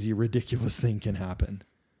crazy, ridiculous thing can happen.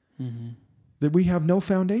 Mm-hmm. That we have no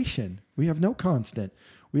foundation. We have no constant.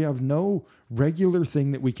 We have no regular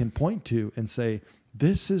thing that we can point to and say,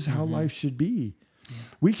 this is how life should be. Yeah.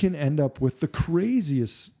 We can end up with the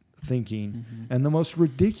craziest thinking and the most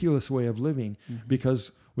ridiculous way of living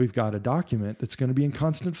because we've got a document that's going to be in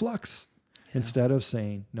constant flux instead of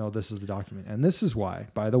saying, no, this is the document. And this is why,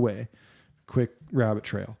 by the way, quick rabbit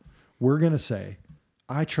trail, we're going to say,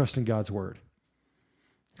 I trust in God's word.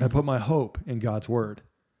 I put my hope in God's word.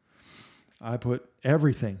 I put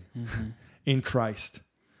everything in Christ,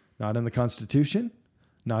 not in the Constitution,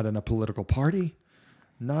 not in a political party,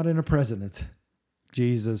 not in a president.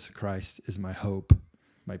 Jesus Christ is my hope,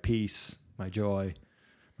 my peace, my joy,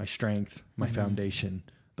 my strength, my foundation,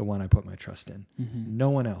 the one I put my trust in. No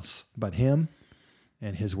one else but him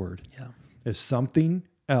and his word. Yeah. If something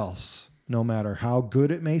else, no matter how good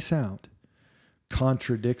it may sound,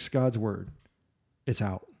 contradicts God's word, it's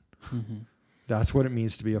out. That's what it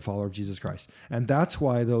means to be a follower of Jesus Christ. And that's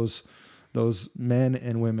why those men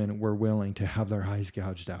and women were willing to have their eyes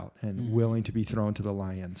gouged out and willing to be thrown to the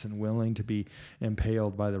lions and willing to be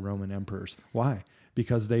impaled by the Roman emperors. Why?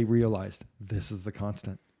 Because they realized this is the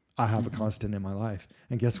constant. I have a constant in my life.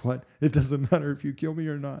 And guess what? It doesn't matter if you kill me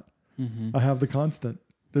or not. I have the constant.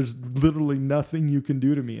 There's literally nothing you can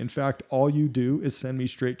do to me. In fact, all you do is send me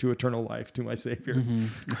straight to eternal life, to my Savior.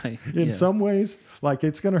 Right. In some ways, like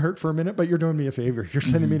it's going to hurt for a minute, but you're doing me a favor. You're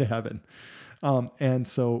sending me to heaven. And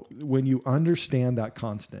so when you understand that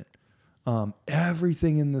constant,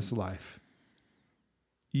 everything in this life,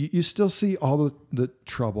 you still see all the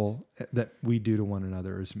trouble that we do to one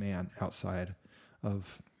another as man outside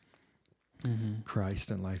of Christ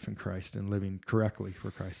and life in Christ and living correctly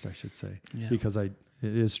for Christ, I should say. Yeah. Because it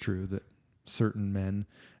is true that certain men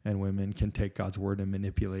and women can take God's word and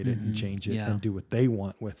manipulate it and change it and do what they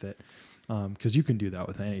want with it. Because you can do that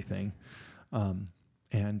with anything.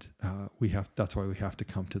 And that's why we have to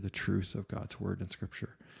come to the truth of God's word in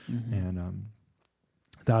Scripture. And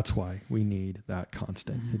that's why we need that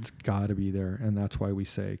constant. It's got to be there. And that's why we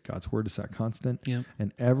say God's word is that constant. Yep.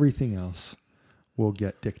 And everything else will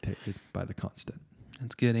get dictated by the constant.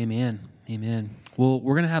 That's good. Amen. Amen. Well,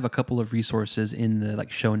 we're going to have a couple of resources in the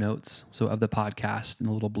show notes. So of the podcast and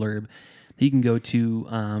a little blurb that you can go to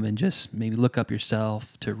and just maybe look up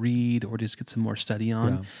yourself to read or just get some more study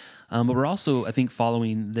on. Yeah. But we're also, I think,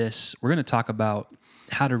 following this, we're going to talk about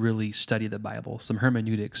how to really study the Bible, some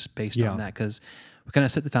hermeneutics based on that, because we kind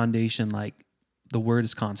of set the foundation like the word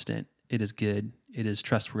is constant. It is good. It is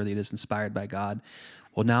trustworthy. It is inspired by God.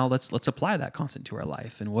 Well, now let's apply that constant to our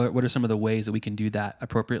life. And what are some of the ways that we can do that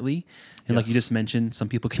appropriately? And like you just mentioned, some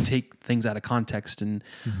people can take things out of context. And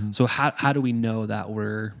so how do we know that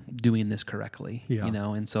we're doing this correctly? Yeah. You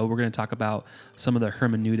know, and so we're going to talk about some of the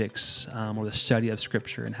hermeneutics or the study of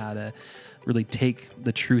Scripture and how to really take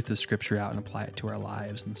the truth of Scripture out and apply it to our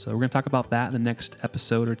lives. And so we're going to talk about that in the next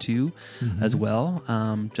episode or two as well,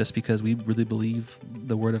 just because we really believe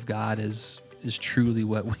the Word of God is truly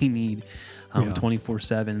what we need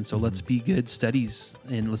 24/7. So let's be good studies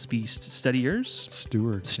and let's be studiers.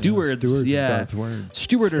 Stewards. Yeah. Of God's word.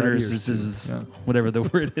 Stewarders is whatever the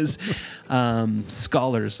word is.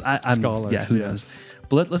 Scholars. Scholars. Yeah, who knows?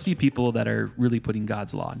 But let's be people that are really putting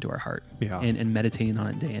God's law into our heart and meditating on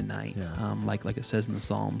it day and night, like it says in the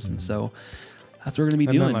Psalms. And so that's what we're going to be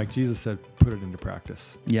doing. And then, like Jesus said, put it into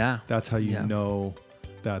practice. Yeah. That's how you know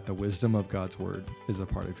that the wisdom of God's word is a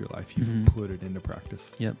part of your life. You've put it into practice.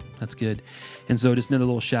 Yep, that's good. And so just another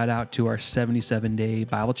little shout out to our 77-day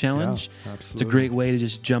Bible challenge. Yeah, absolutely. It's a great way to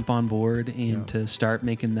just jump on board and to start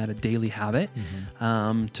making that a daily habit,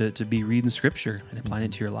 to be reading Scripture and applying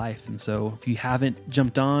it to your life. And so if you haven't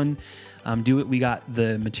jumped on, do it. We got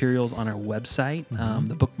the materials on our website,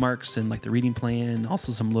 the bookmarks and like the reading plan,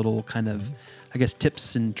 also some little kind of, I guess,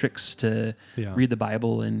 tips and tricks to read the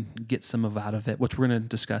Bible and get some out of it, which we're going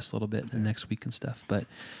to discuss a little bit the next week and stuff. But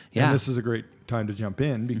and this is a great time to jump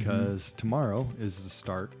in because tomorrow is the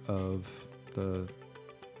start of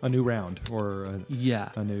a new round or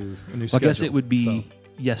a new schedule. I guess it would be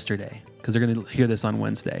yesterday because they're going to hear this on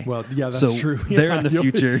Wednesday. Well, yeah, that's true. They're in the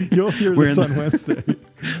future. You'll hear this on Wednesday.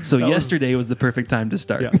 So yesterday was the perfect time to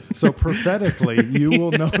start. Yeah. So prophetically, you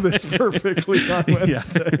will know this perfectly on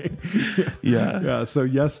Wednesday. Yeah. So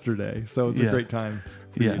yesterday. So it's a great time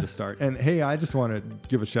for you to start. And hey, I just want to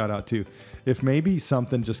give a shout out too. If maybe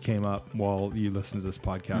something just came up while you listen to this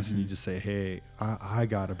podcast and you just say, hey, I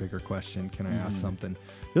got a bigger question. Can I ask something?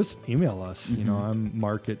 Just email us. You know, I'm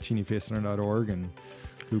Mark at CheneFaceCenter.org and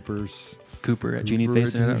Cooper at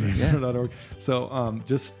CheneFaceCenter.org. So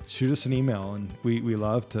just shoot us an email, and we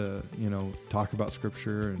love to, talk about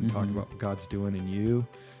Scripture and talk about what God's doing in you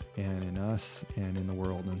and in us and in the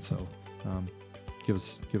world. And so give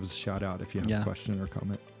us a shout out if you have a question or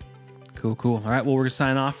comment. Cool. All right. Well, we're going to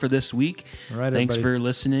sign off for this week. All right. Thanks everybody. for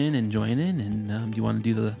listening and joining. And do you want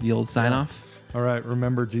to do the old sign off? All right.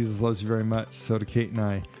 Remember, Jesus loves you very much. So do Kate and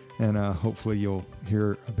I. And hopefully you'll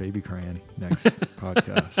hear a baby crying next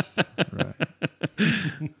podcast. Right.